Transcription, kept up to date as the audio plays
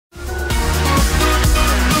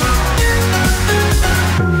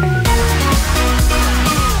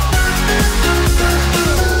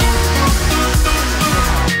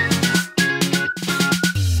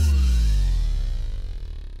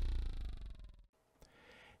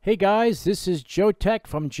Hey guys, this is Joe Tech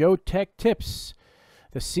from Joe Tech Tips,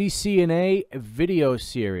 the CCNA video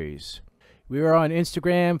series. We are on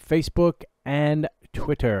Instagram, Facebook, and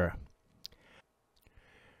Twitter.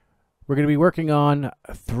 We're going to be working on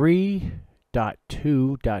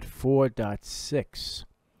 3.2.4.6.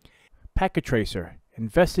 Packet Tracer,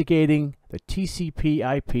 investigating the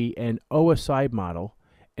TCP IP and OSI model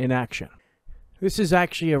in action. This is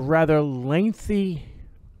actually a rather lengthy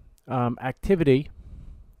activity.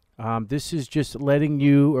 This is just letting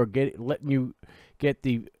you get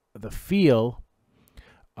the feel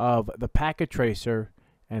of the packet tracer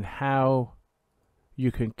and how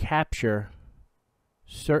you can capture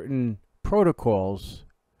certain protocols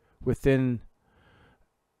within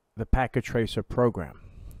the packet tracer program,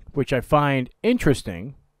 which I find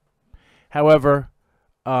interesting. However,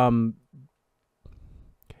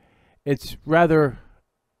 it's rather,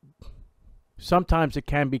 sometimes it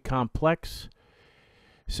can be complex.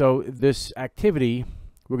 So this activity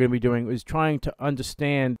we're going to be doing is trying to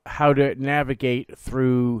understand how to navigate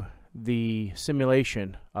through the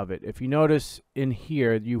simulation of it. If you notice in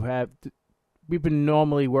here, we've been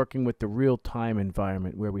normally working with the real-time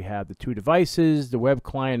environment where we have the two devices, the web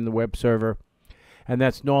client and the web server, and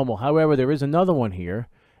that's normal. However, there is another one here,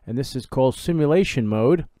 and this is called simulation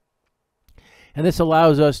mode, and this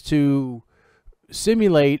allows us to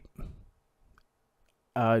simulate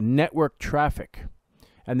network traffic.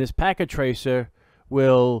 And this packet tracer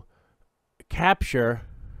will capture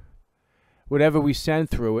whatever we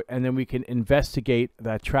send through it, and then we can investigate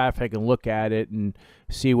that traffic and look at it and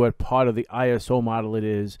see what part of the ISO model it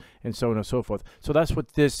is, and so on and so forth. So that's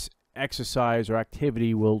what this exercise or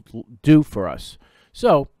activity will do for us.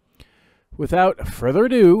 So without further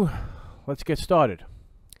ado, let's get started.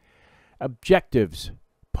 Objectives.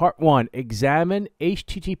 Part 1, examine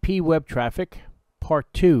HTTP web traffic.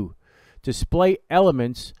 Part 2, display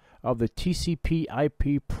elements of the TCP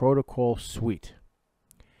IP protocol suite.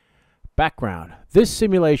 Background. This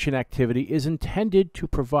simulation activity is intended to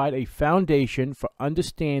provide a foundation for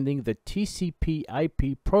understanding the TCP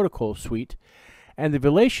IP protocol suite and the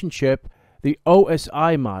relationship, the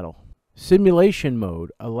OSI model. Simulation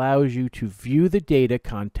mode allows you to view the data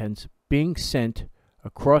contents being sent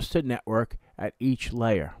across the network at each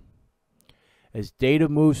layer. As data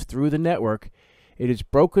moves through the network, it is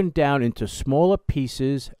broken down into smaller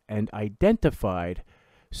pieces and identified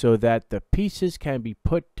so that the pieces can be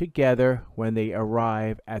put together when they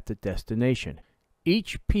arrive at the destination.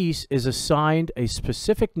 Each piece is assigned a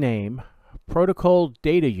specific name, protocol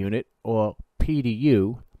data unit or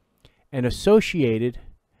PDU, and associated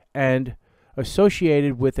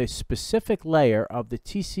with a specific layer of the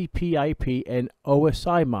TCP IP and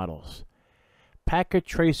OSI models. Packet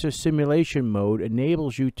Tracer Simulation Mode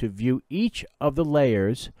enables you to view each of the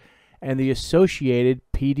layers and the associated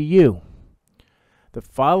PDU. The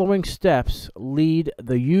following steps lead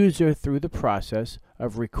the user through the process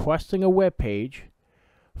of requesting a web page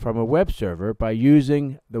from a web server by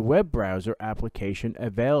using the web browser application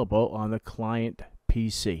available on the client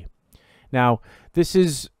PC. Now, this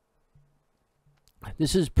is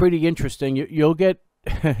pretty interesting. You'll get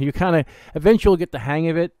eventually get the hang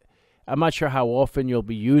of it. I'm not sure how often you'll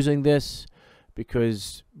be using this,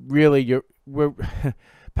 because really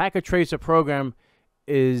Packet Tracer program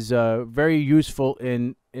is very useful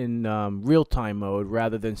in real-time mode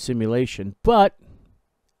rather than simulation, but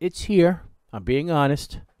it's here. I'm being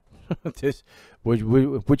honest, which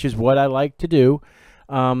is what I like to do.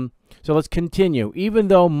 So let's continue. Even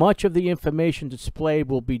though much of the information displayed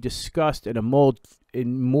will be discussed in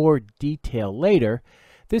more detail later,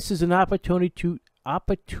 this is an opportunity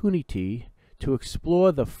to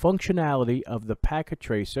explore the functionality of the packet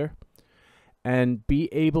tracer and be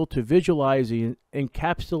able to visualize the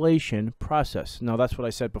encapsulation process. Now, that's what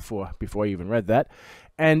I said before I even read that.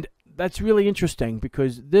 And that's really interesting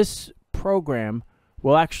because this program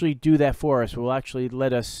will actually do that for us. Will actually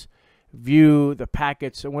let us view the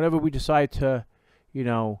packets and whatever we decide to,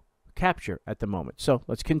 capture at the moment. So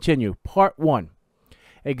let's continue. Part 1,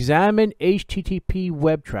 examine HTTP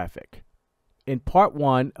web traffic. In part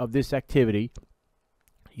 1 of this activity,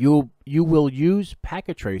 you will use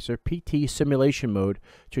Packet Tracer PT simulation mode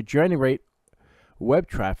to generate web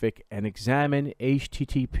traffic and examine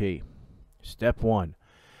HTTP. Step 1,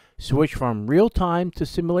 switch from real-time to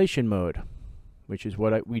simulation mode, which is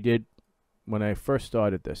what we did when I first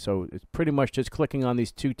started this. So it's pretty much just clicking on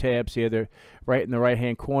these two tabs here. They're right in the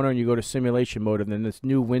right-hand corner, and you go to simulation mode, and then this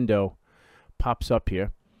new window pops up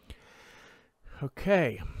here.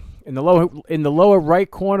 Okay. In the lower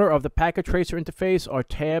right corner of the Packet Tracer interface are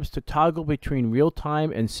tabs to toggle between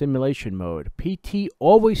real-time and simulation mode. PT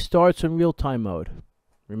always starts in real-time mode.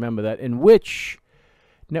 remember that, in which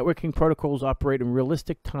networking protocols operate in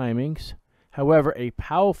realistic timings. However, a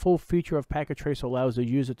powerful feature of packet tracer allows the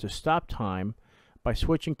user to stop time by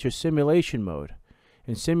switching to simulation mode.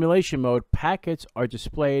 In simulation mode, packets are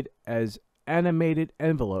displayed as animated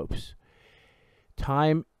envelopes.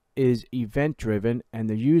 Time is event-driven, and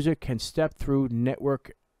the user can step through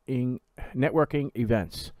networking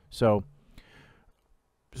events. So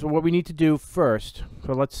what we need to do first,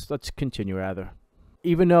 so let's continue rather.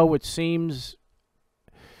 Even though it seems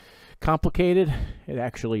complicated, it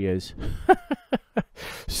actually is.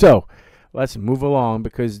 So let's move along,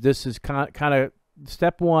 because this is kind of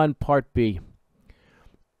step one, part B.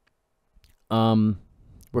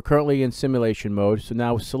 We're currently in simulation mode, so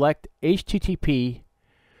now select HTTP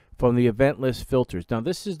from the event list filters. Now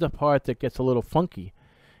this is the part that gets a little funky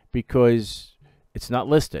because it's not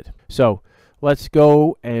listed. So let's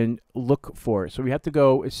go and look for it. So we have to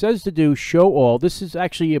go, it says to do show all. This is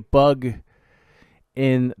actually a bug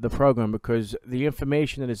in the program because the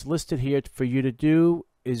information that is listed here for you to do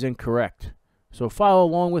is incorrect. So follow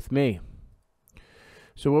along with me.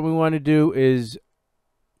 So what we want to do is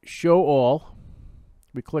show all.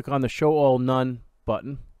 We click on the show all none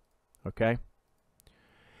button, okay?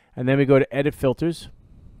 And then we go to edit filters.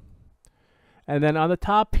 And then on the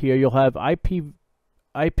top here, you'll have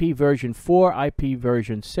IP version 4, IP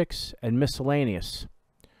version 6, and miscellaneous.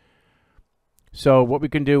 So what we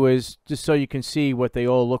can do is, just so you can see what they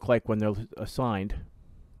all look like when they're assigned,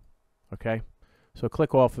 okay? So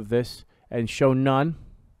click off of this and show none,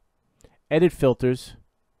 edit filters,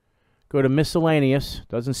 go to miscellaneous,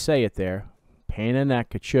 doesn't say it there, pain in the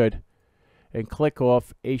neck, it should, and click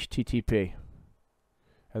off HTTP.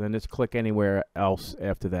 And then just click anywhere else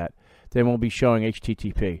after that. Then we'll be showing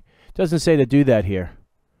HTTP. Doesn't say to do that here.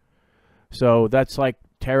 So that's like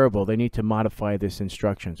terrible. They need to modify this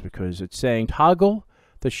instructions because it's saying toggle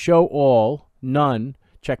the show all none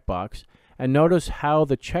checkbox, and notice how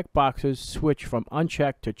the checkboxes switch from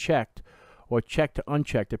unchecked to checked or checked to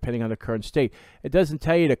unchecked depending on the current state. It doesn't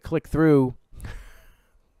tell you to click through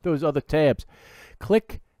those other tabs.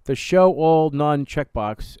 Click the show all none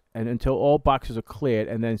checkbox and until all boxes are cleared,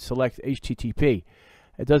 and then select HTTP.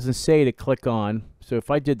 It doesn't say to click on. So if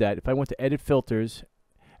I did that, if I went to edit filters,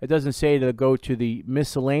 it doesn't say to go to the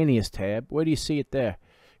miscellaneous tab. Where do you see it there?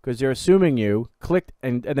 Because they're assuming you clicked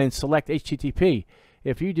and then select HTTP.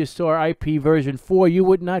 If you just saw IP version 4, you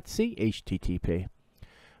would not see HTTP.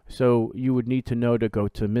 So you would need to know to go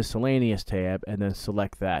to miscellaneous tab and then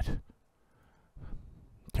select that.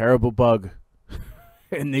 Terrible bug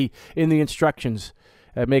in the instructions.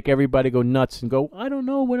 Make everybody go nuts and go, I don't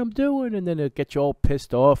know what I'm doing, and then it gets you all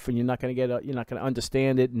pissed off, and you're not going to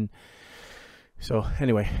understand it. And so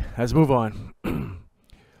anyway, let's move on.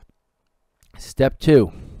 Step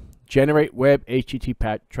 2, generate web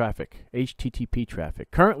HTTP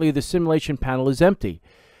traffic. Currently, the simulation panel is empty.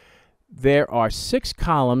 There are 6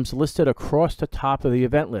 columns listed across the top of the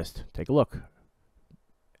event list. Take a look.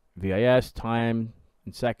 VIS, time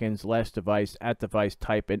in seconds, last device, at device,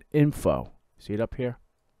 type, and info. See it up here?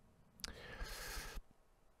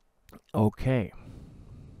 Okay.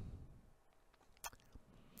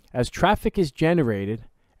 As traffic is generated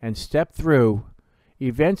and stepped through,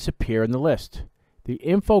 events appear in the list. The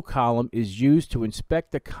info column is used to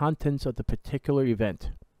inspect the contents of the particular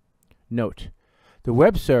event. Note, the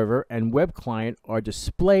web server and web client are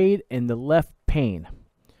displayed in the left pane.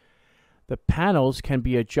 The panels can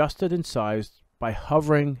be adjusted in size by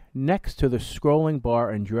hovering next to the scrolling bar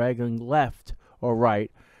and dragging left or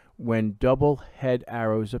right when double head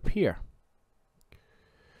arrows appear.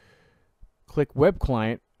 Click Web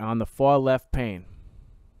Client on the far left pane.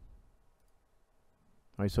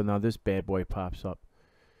 All right, so now this bad boy pops up.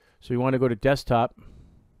 So you want to go to Desktop,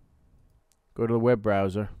 go to the web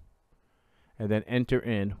browser, and then enter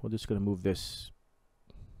in. We're just going to move this.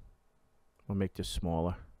 We'll make this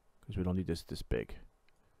smaller because we don't need this big.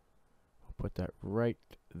 I'll put that right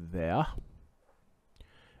there.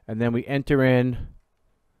 And then we enter in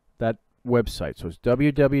that website. So it's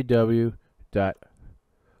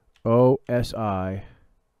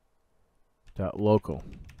www.osi.local.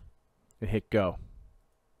 And hit go.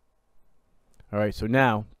 All right, so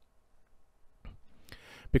now,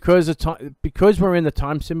 because we're in the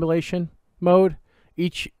time simulation mode,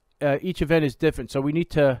 each event is different. So we need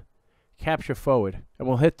to capture forward, and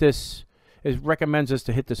we'll hit this. It recommends us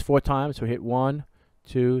to hit this 4 times. So hit 1,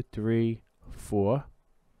 2, 3, 4.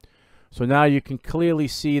 So now you can clearly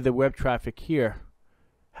see the web traffic here,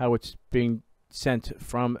 how it's being sent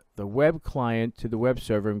from the web client to the web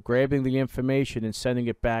server and grabbing the information and sending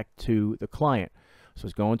it back to the client. So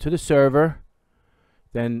it's going to the server,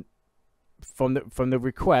 then from the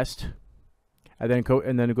request, and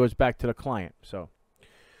then it goes back to the client. So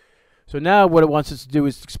now what it wants us to do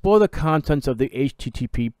is explore the contents of the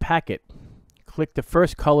HTTP packet. Click the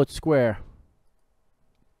first colored square.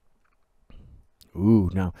 Ooh,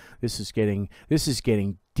 now this is getting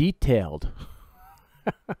detailed.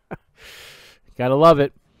 Gotta love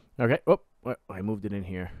it. Okay. Oh, I moved it in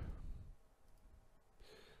here.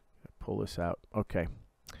 Pull this out. Okay.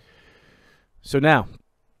 So now,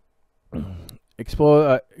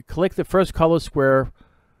 click the first color square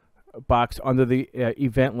box under the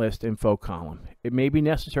event list info column. It may be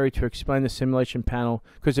necessary to explain the simulation panel,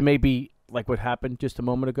 because it may be like what happened just a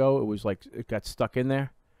moment ago. It was like it got stuck in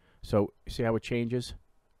there. So see how it changes?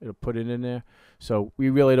 It'll put it in there. So we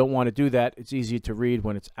really don't want to do that. It's easier to read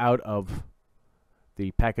when it's out of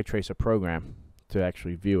the packet tracer program to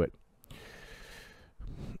actually view it.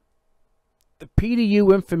 The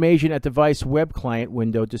PDU information at device web client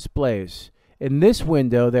window displays. In this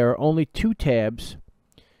window, there are only two tabs,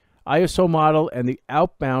 ISO model and the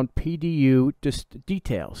outbound PDU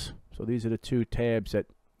details. So these are the two tabs that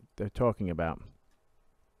they're talking about.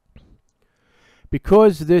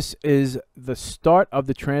 Because this is the start of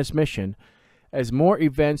the transmission, as more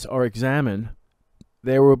events are examined,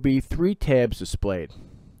 there will be three tabs displayed,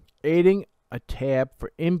 adding a tab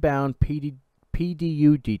for inbound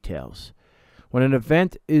PDU details. When an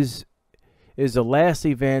event is the last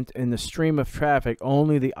event in the stream of traffic,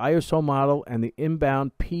 only the ISO model and the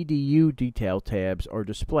inbound PDU detail tabs are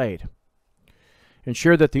displayed.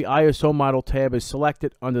 Ensure that the ISO model tab is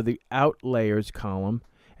selected under the Out Layers column,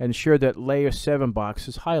 and ensure that Layer 7 box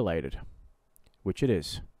is highlighted, which it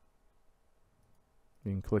is.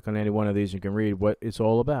 You can click on any one of these and you can read what it's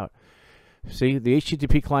all about. See, the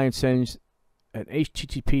HTTP client sends an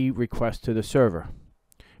HTTP request to the server.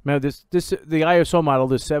 Remember, the ISO model,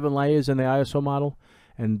 there's 7 layers in the ISO model,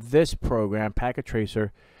 and this program, Packet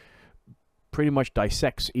Tracer, pretty much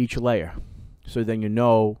dissects each layer. So then you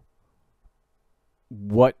know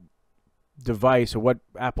what device or what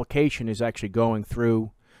application is actually going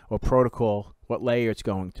through, or protocol, what layer it's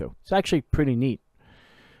going to. It's actually pretty neat,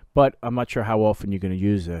 but I'm not sure how often you're going to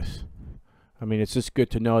use this. I mean, it's just good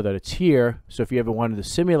to know that it's here, so if you ever wanted to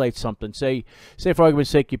simulate something, say for argument's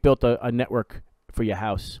sake, you built a network for your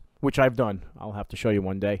house, which I've done. I'll have to show you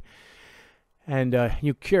one day. And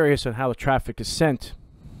you're curious on how the traffic is sent.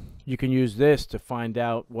 You can use this to find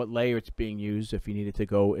out what layer it's being used if you needed to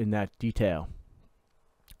go in that detail.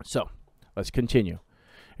 So, let's continue.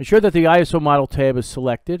 Ensure that the ISO model tab is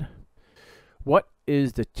selected. What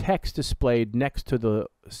is the text displayed next to the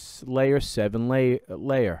layer 7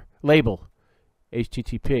 label,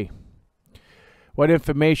 HTTP? What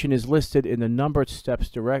information is listed in the numbered steps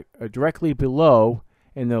directly below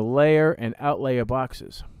in the layer and out layer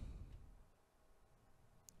boxes?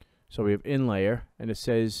 So we have in layer, and it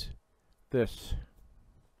says this.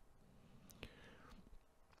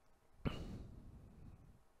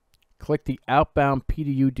 Click the outbound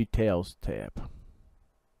PDU details tab.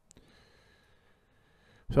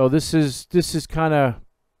 So this is kind of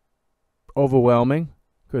overwhelming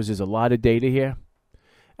because there's a lot of data here.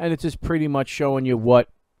 And it's just pretty much showing you what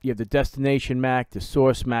you have: the destination MAC, the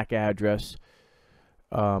source MAC address.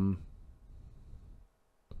 Then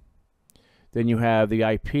you have the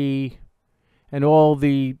IP and all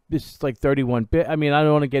this is like 31-bit. I mean, I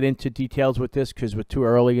don't want to get into details with this because we're too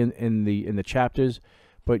early in the chapters,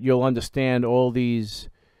 but you'll understand all these.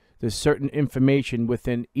 There's certain information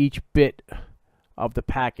within each bit of the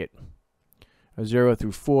packet. 0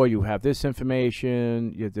 through 4, you have this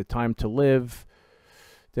information. You have the time to live.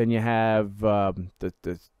 Then you have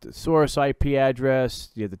the source IP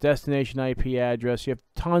address, you have the destination IP address. You have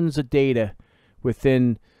tons of data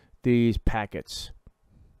within these packets.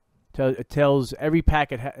 It tells every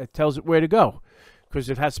packet, it tells it where to go, because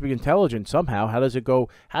it has to be intelligent somehow. How does it go?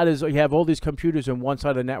 How does you have all these computers on one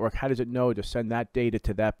side of the network? How does it know to send that data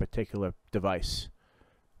to that particular device?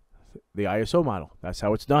 The ISO model. That's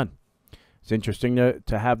how it's done. It's interesting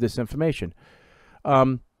to have this information.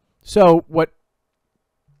 So what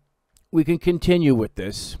we can continue with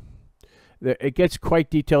this. It gets quite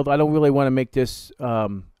detailed. I don't really want to make this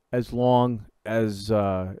as long as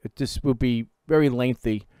this will be very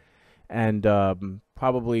lengthy and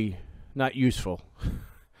probably not useful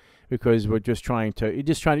because we're just trying to.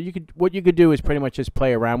 What you could do is pretty much just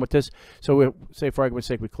play around with this. So we say, for argument's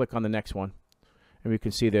sake, we click on the next one, and we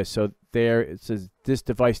can see this. So there it says this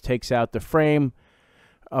device takes out the frame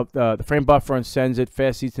of the frame buffer and sends it.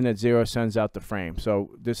 Fast Ethernet 0 sends out the frame.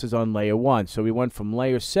 So this is on layer 1. So we went from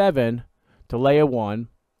layer 7 to layer 1,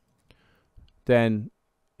 then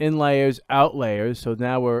in layers, out layers. So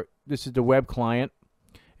now this is the web client.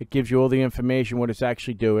 It gives you all the information, what it's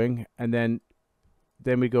actually doing, and then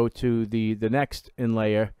we go to the next in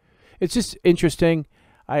layer. It's just interesting.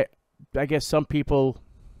 I guess some people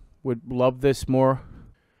would love this more.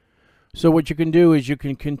 So what you can do is you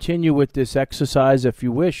can continue with this exercise if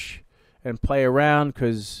you wish and play around,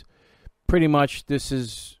 because pretty much this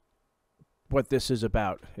is what this is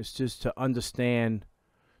about. It's just to understand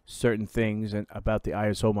certain things and about the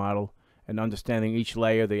ISO model and understanding each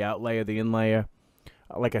layer, the out layer, the in layer.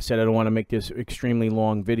 Like I said, I don't want to make this extremely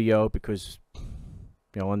long video because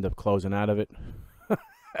I'll end up closing out of it,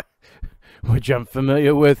 which I'm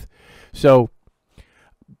familiar with. So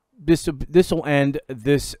this will end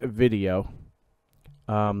this video.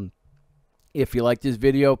 If you like this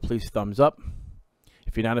video, please thumbs up.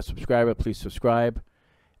 If you're not a subscriber, please subscribe.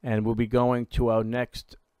 And we'll be going to our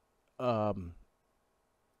next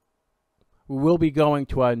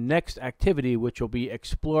activity, which will be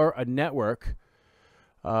explore a network,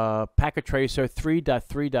 packet tracer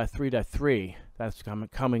 3.3.3.3. That's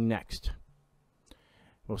coming next.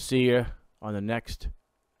 We'll see you on the next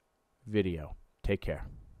video. Take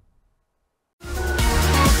care.